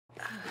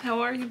How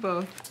are you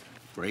both?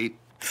 Great.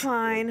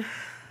 Fine.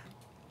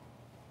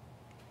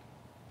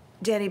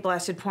 Danny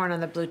blasted porn on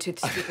the Bluetooth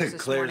speakers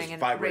this Claire's morning, and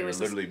vibrator was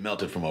literally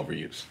melted from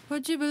overuse.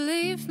 Would you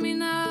believe me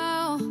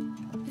now?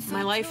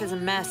 My life is a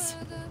mess.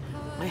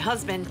 My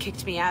husband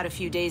kicked me out a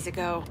few days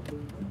ago.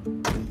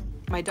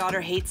 My daughter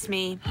hates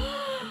me.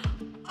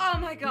 Oh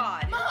my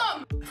God.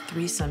 Mom! A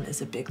threesome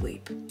is a big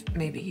leap.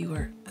 Maybe you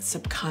were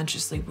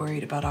subconsciously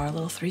worried about our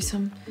little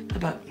threesome?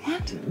 About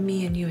what?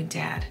 Me and you and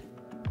Dad.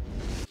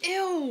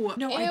 Ew!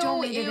 No, I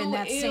don't mean it in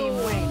that same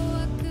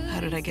way. How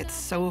did I get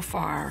so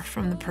far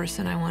from the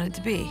person I wanted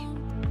to be?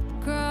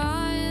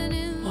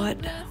 What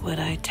would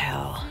I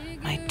tell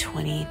my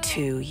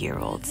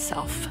 22-year-old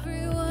self?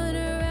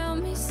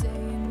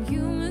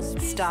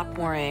 Stop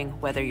worrying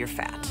whether you're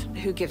fat.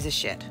 Who gives a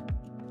shit?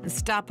 And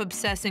stop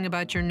obsessing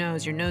about your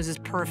nose. Your nose is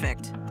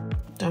perfect.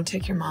 Don't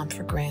take your mom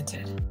for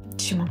granted.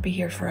 She won't be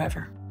here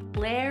forever.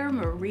 Claire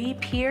Marie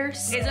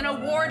Pierce is an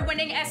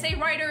award-winning essay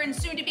writer and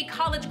soon-to-be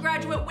college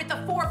graduate with a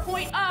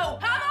 4.0.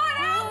 Come on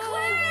out,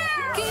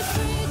 Claire!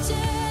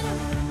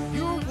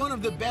 You're one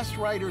of the best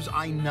writers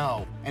I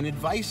know. An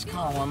advice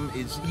column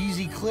is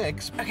easy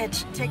clicks. Okay,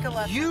 take a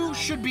look. You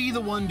should be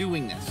the one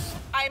doing this.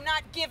 I'm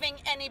not giving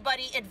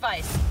anybody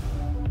advice.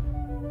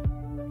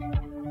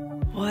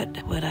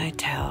 What would I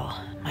tell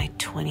my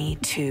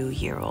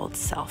 22-year-old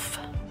self?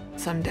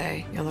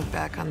 Someday, you'll look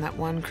back on that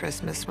one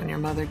Christmas when your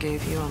mother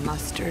gave you a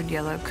mustard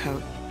yellow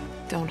coat.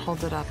 Don't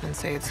hold it up and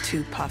say it's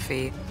too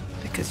puffy,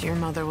 because your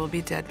mother will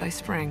be dead by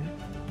spring.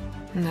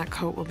 And that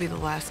coat will be the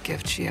last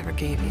gift she ever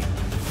gave you.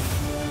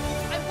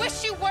 I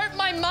wish you weren't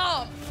my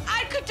mom!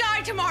 I could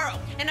die tomorrow,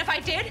 and if I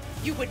did,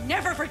 you would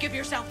never forgive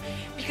yourself,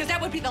 because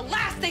that would be the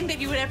last thing that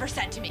you would ever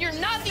said to me. You're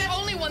not the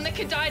only one that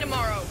could die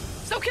tomorrow.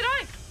 So can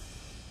I.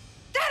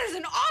 That is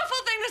an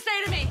awful thing to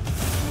say to me.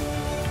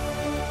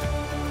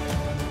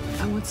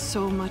 I want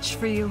so much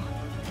for you,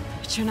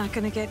 but you're not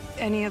gonna get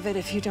any of it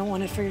if you don't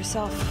want it for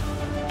yourself.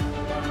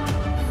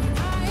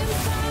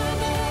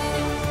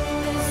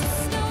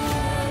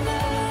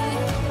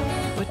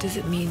 What does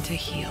it mean to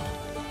heal?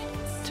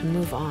 To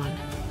move on?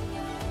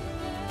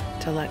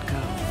 To let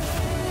go?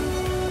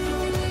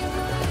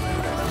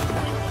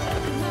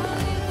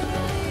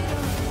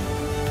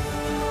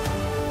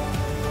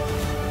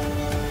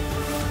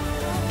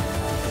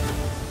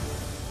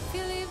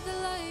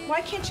 Why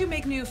can't you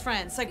make new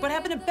friends? Like, what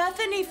happened to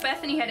Bethany?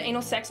 Bethany had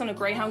anal sex on a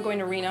Greyhound going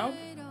to Reno.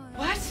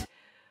 What?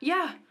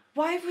 Yeah.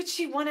 Why would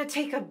she want to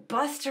take a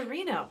bus to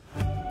Reno?